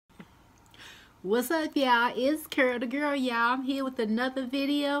What's up, y'all? It's Carol the Girl, y'all. I'm here with another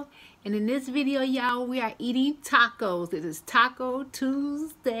video. And in this video, y'all, we are eating tacos. It is Taco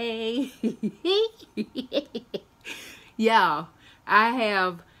Tuesday. Y'all, I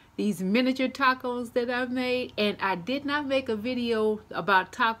have these miniature tacos that I've made. And I did not make a video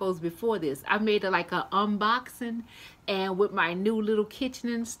about tacos before this. I made like an unboxing and with my new little kitchen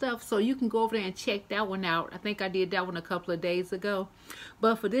and stuff, so you can go over there and check that one out. I think I did that one a couple of days ago.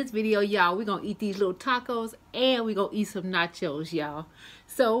 But for this video, y'all, we're gonna eat these little tacos and we're gonna eat some nachos, y'all.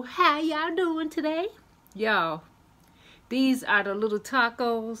 So how y'all doing today? Y'all, these are the little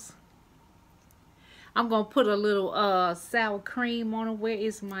tacos. I'm gonna put a little sour cream on it. Where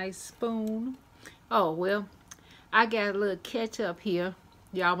is my spoon? Oh, well, I got a little ketchup here.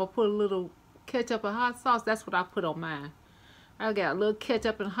 Y'all, I'm gonna put a little ketchup and hot sauce. That's what I put on mine. I got a little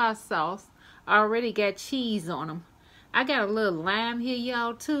ketchup and hot sauce. I already got cheese on them. I got a little lime here,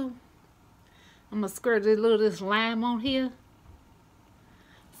 y'all, too. I'm gonna squirt a little of this lime on here.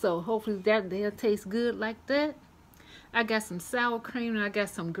 So hopefully that'll taste good like that. I got some sour cream and I got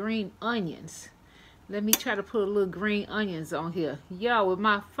some green onions. Let me try to put a little green onions on here. Y'all, with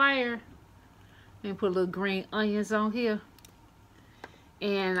my fire, let me put a little green onions on here.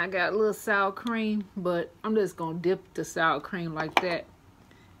 And I got a little sour cream, but I'm just gonna dip the sour cream like that.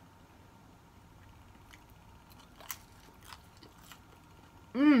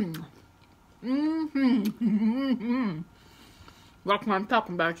 That's what I'm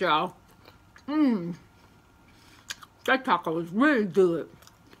talking about, y'all. That taco is really good.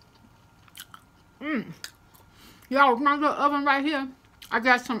 Y'all, with my little oven right here, I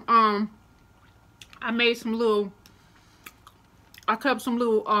got some, I cut up some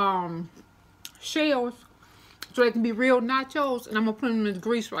little shells so they can be real nachos, and I'm gonna put them in the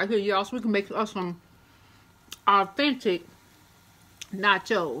grease right here, y'all, so we can make us some authentic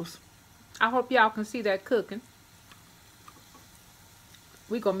nachos. I hope y'all can see that cooking.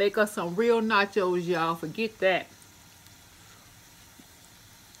 We gonna make us some real nachos, y'all. Forget that.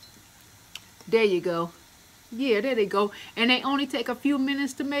 There you go. Yeah, there they go. And they only take a few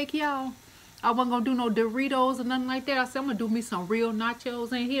minutes to make, y'all. I wasn't gonna do no Doritos or nothing like that. I said I'm gonna do me some real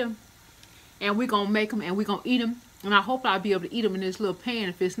nachos in here. And we're gonna make them and we're gonna eat them. And I hope I'll be able to eat them in this little pan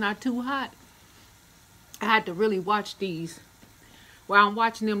if it's not too hot. I had to really watch these. While I'm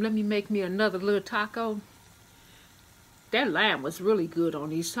watching them, let me make me another little taco. That lime was really good on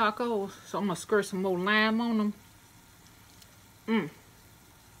these tacos. So I'm gonna squirt some more lime on them.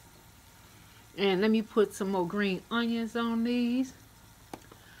 And let me put some more green onions on these.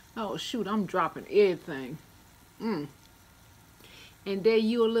 Oh shoot, I'm dropping everything. And there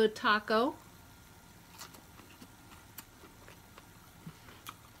you a little taco.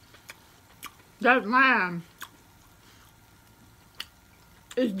 That lime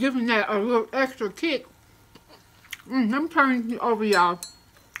is giving that a little extra kick. Let me turn it over, y'all.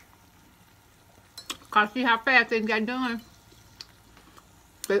 Cause see how fast they got done?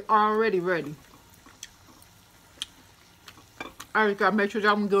 They already ready. I just gotta make sure that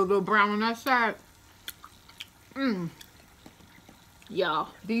I'm gonna get a little brown on that side. Y'all,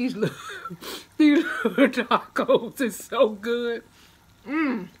 these little tacos is so good.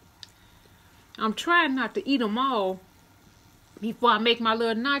 I'm trying not to eat them all before I make my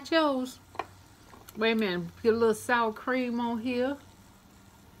little nachos. Wait a minute, get a little sour cream on here.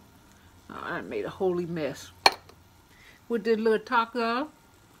 Oh, I made a holy mess with this little taco.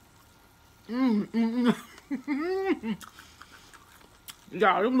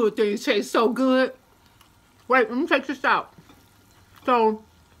 Y'all, them little things taste so good. Wait, let me take this out. So,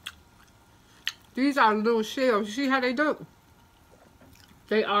 these are little shells. You see how they look?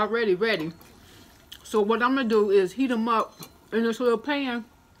 They already ready. So what I'm gonna do is heat them up in this little pan.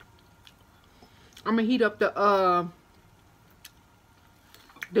 I'm gonna heat up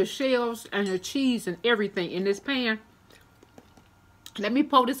the shells and the cheese and everything in this pan. Let me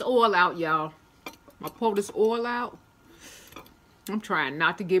pour this oil out, y'all. I'll pour this oil out. I'm trying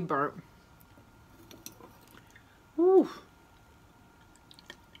not to get burnt. Whew.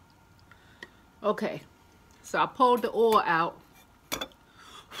 Okay, so I pulled the oil out.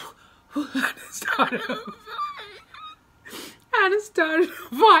 I done started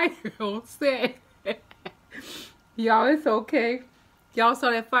a fire on set. Y'all, it's okay. Y'all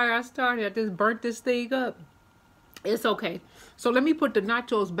saw that fire I started. I just burnt this thing up. It's okay. So let me put the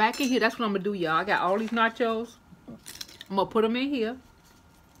nachos back in here. That's what I'm gonna do, y'all. I got all these nachos. I'm gonna put them in here.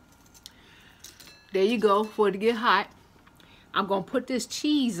 There you go, for it to get hot. I'm gonna put this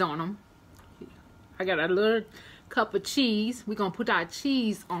cheese on them. I got a little cup of cheese. We're gonna put our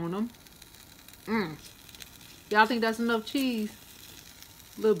cheese on them. Y'all think that's enough cheese?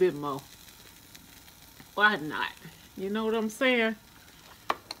 A little bit more. why not? You know what I'm saying?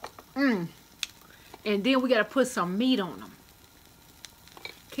 And then we gotta put some meat on them.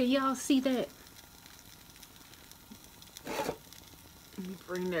 Can y'all see that? Let me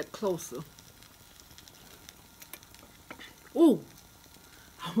bring that closer. Ooh,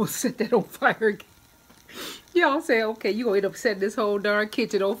 I almost set that on fire again. Y'all say, okay, you gonna end up setting this whole darn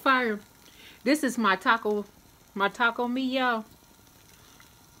kitchen on fire. This is my taco meat, y'all.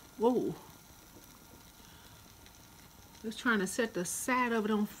 Whoa. Just trying to set the side of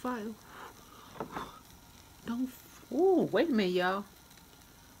it on fire. Don't, ooh, wait a minute, y'all.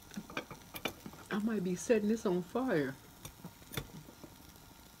 I might be setting this on fire.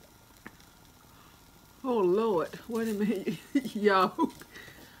 Oh, Lord. Wait a minute, y'all.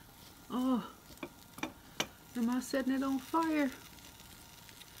 Oh, am I setting it on fire?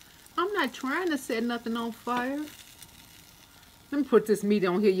 I'm not trying to set nothing on fire. Let me put this meat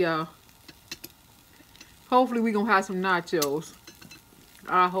on here, y'all. Hopefully we gonna have some nachos.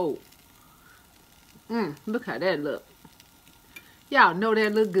 I hope. Look how that look. Y'all know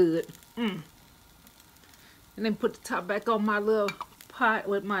that look good. And then put the top back on my little pot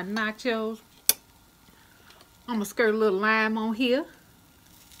with my nachos. I'm gonna skirt a little lime on here.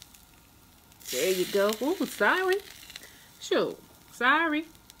 There you go. Ooh, sorry. Sure, sorry.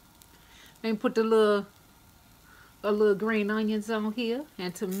 Then put the little green onions on here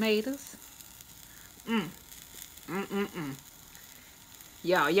and tomatoes.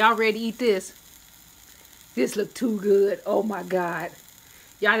 Y'all ready to eat this? This look too good. Oh my God.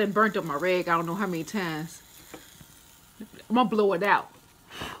 Y'all done burnt up my rag I don't know how many times. I'm gonna blow it out.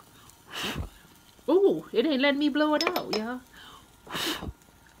 Ooh, it ain't letting me blow it out, y'all.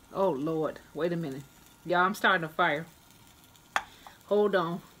 Oh Lord, wait a minute. Y'all, I'm starting a fire. Hold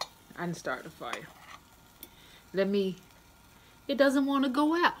on. I done started a fire. It doesn't want to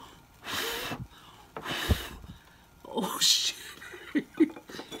go out. Oh shit.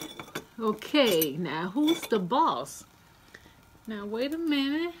 Okay, now who's the boss? Now wait a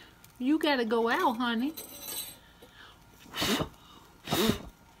minute. You gotta go out, honey.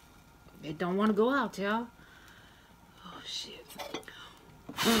 It don't want to go out, y'all. Oh shit.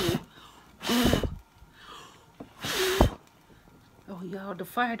 Oh y'all, the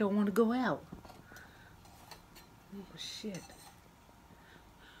fire don't want to go out. Oh shit.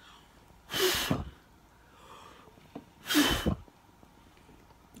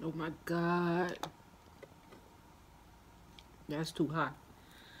 Oh my God. That's too hot.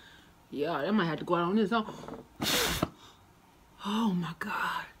 Yeah, I might have to go out on this. Oh my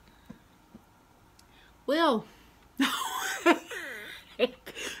God. Well, I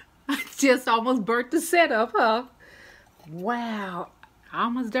just almost burnt the setup, huh? Wow. I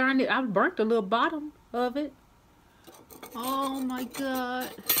almost darn it. I burnt the little bottom of it. Oh my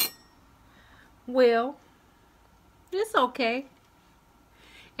God. Well, it's okay.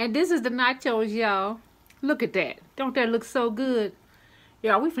 And this is the nachos, y'all. Look at that. Don't that look so good?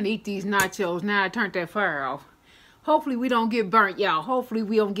 Y'all, we finna eat these nachos. Now I turned that fire off. Hopefully we don't get burnt, y'all. Hopefully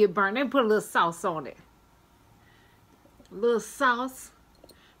we don't get burnt. Let me put a little sauce on it. A little sauce.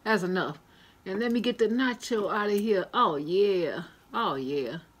 That's enough. And let me get the nacho out of here. Oh, yeah. Oh,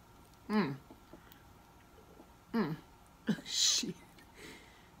 yeah. Shit.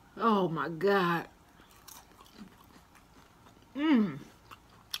 Oh, my God.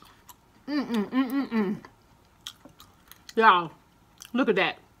 Y'all, look at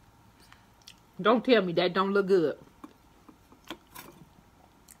that. Don't tell me that don't look good.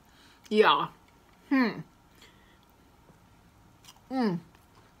 Y'all.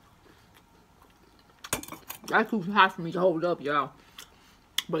 That's too hot for me to hold up, y'all.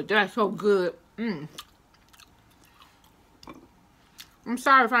 But that's so good. I'm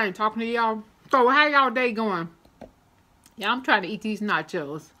sorry if I ain't talking to y'all. So how y'all day going? Yeah, I'm trying to eat these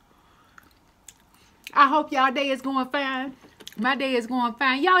nachos. I hope y'all day is going fine. My day is going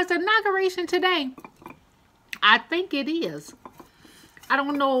fine. Y'all, it's inauguration today. I think it is. I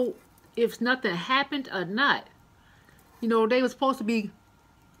don't know if nothing happened or not. You know, they were supposed to be...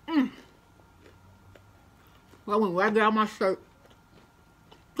 I went right down my shirt.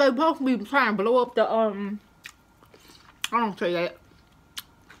 They supposed to be trying to blow up the, I don't say that.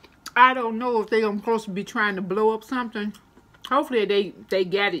 I don't know if they're supposed to be trying to blow up something. Hopefully they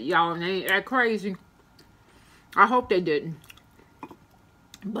got it, y'all, and they ain't that crazy. I hope they didn't.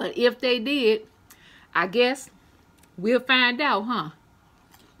 But if they did, I guess we'll find out, huh?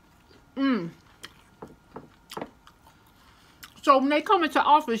 So when they come into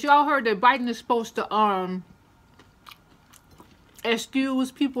office, y'all heard that Biden is supposed to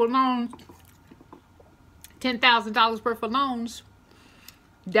excuse people loans, $10,000 worth of loans.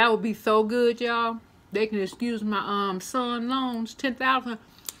 That would be so good, y'all. they can excuse my son loans, 10,000.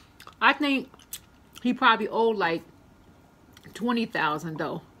 I think he probably owed like 20,000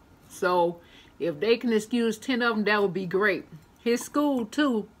 though. So if they can excuse 10 of them, that would be great. His school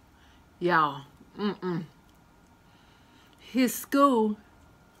too, y'all. His school.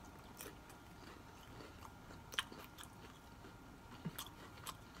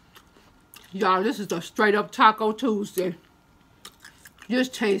 Y'all, this is a straight up Taco Tuesday. This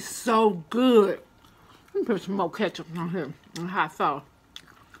tastes so good. Let me put some more ketchup on here and hot sauce.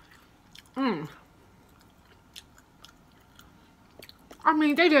 I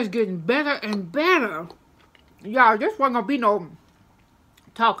mean, they just getting better and better. Y'all, this wasn't gonna be no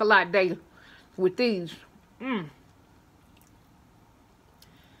talk a lot day with these.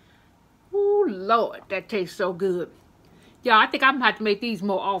 Ooh, Lord, that tastes so good. Y'all, I think I'm gonna have to make these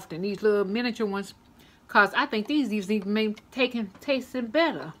more often, these little miniature ones, cause I think these even tasting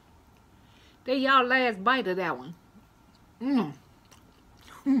better. They y'all last bite of that one.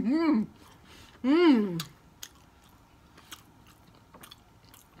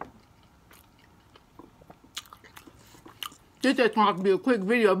 This just going to be a quick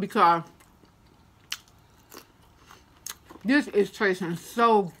video because this is tasting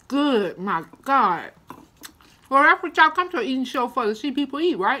so good. My God. Well, that's what y'all come to an eating show for, to see people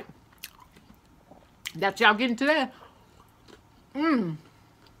eat, right? That's y'all getting today. I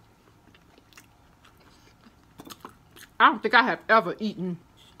don't think I have ever eaten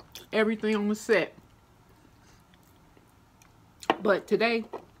everything on the set. But today,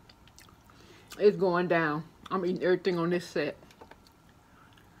 it's going down. I'm eating everything on this set.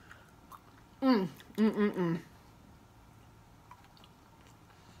 Tacos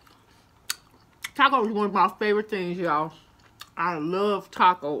is one of my favorite things, y'all. I love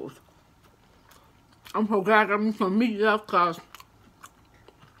tacos. I'm so glad I'm eating some meat left, because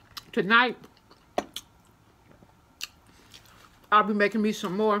tonight, I'll be making me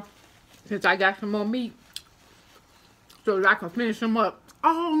some more, since I got some more meat, so that I can finish them up.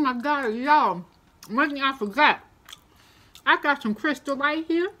 Oh my God, y'all. One thing I forgot. I got some Crystal Light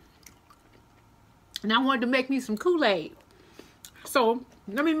here. And I wanted to make me some Kool-Aid. So,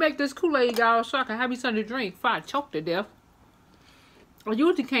 let me make this Kool-Aid, y'all, so I can have me something to drink before I choke to death. I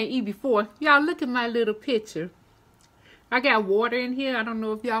usually can't eat before. Y'all, look at my little picture. I got water in here. I don't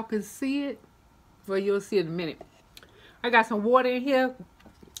know if y'all can see it. Well, you'll see it in a minute. I got some water in here.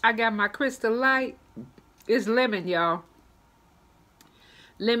 I got my Crystal Light. It's lemon, y'all.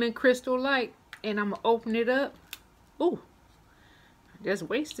 Lemon Crystal Light. And I'm going to open it up. Ooh. Just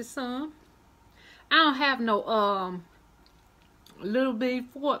wasted some. I don't have no little bitty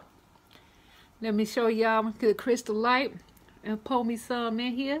fork. Let me show y'all the Crystal Light. And pour me some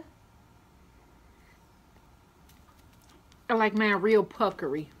in here. I like mine real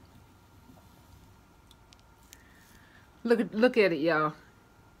puckery. Look at it, y'all.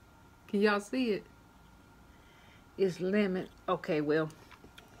 Can y'all see it? It's lemon. Okay, well,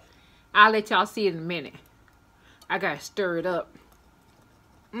 I'll let y'all see it in a minute. I gotta stir it up.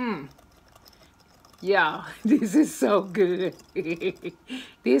 Y'all, this is so good. This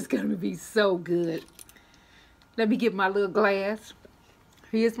is gonna be so good. Let me get my little glass.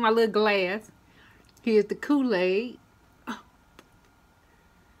 Here's my little glass. Here's the Kool-Aid.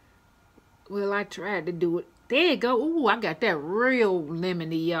 Well, I tried to do it. There you go. Ooh, I got that real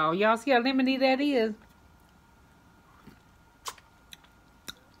lemony, y'all. Y'all see how lemony that is?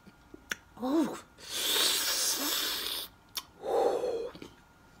 Ooh.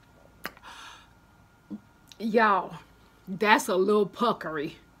 Y'all, that's a little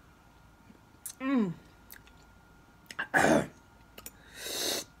puckery. I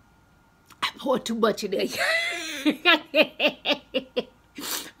poured too much in there.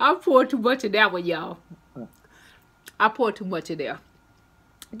 I poured too much in that one, y'all. I poured too much in there.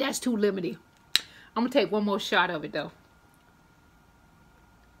 That's too lemony. I'm going to take one more shot of it, though.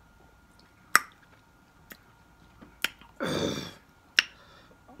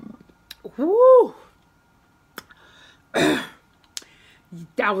 Woo!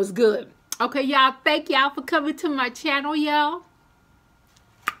 That was good. Okay, y'all, thank y'all for coming to my channel, y'all.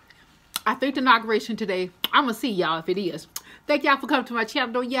 I think the inauguration today, I'm going to see y'all if it is. Thank y'all for coming to my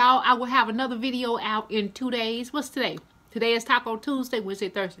channel, y'all. I will have another video out in 2 days. What's today? Today is Taco Tuesday, Wednesday,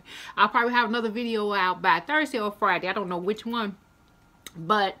 Thursday. I'll probably have another video out by Thursday or Friday. I don't know which one.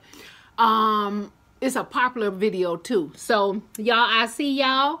 But it's a popular video too. So, y'all, I see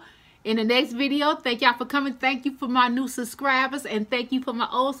y'all in the next video. Thank y'all for coming. Thank you for my new subscribers. And thank you for my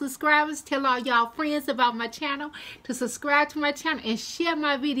old subscribers. Tell all y'all friends about my channel to subscribe to my channel and share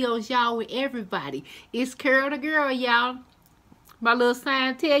my videos, y'all, with everybody. It's Carol the Girl, y'all. My little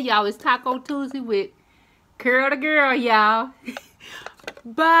sign tell y'all it's Taco Tuesday with Curl the girl, y'all.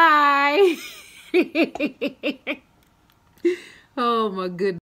 Bye. Oh my goodness.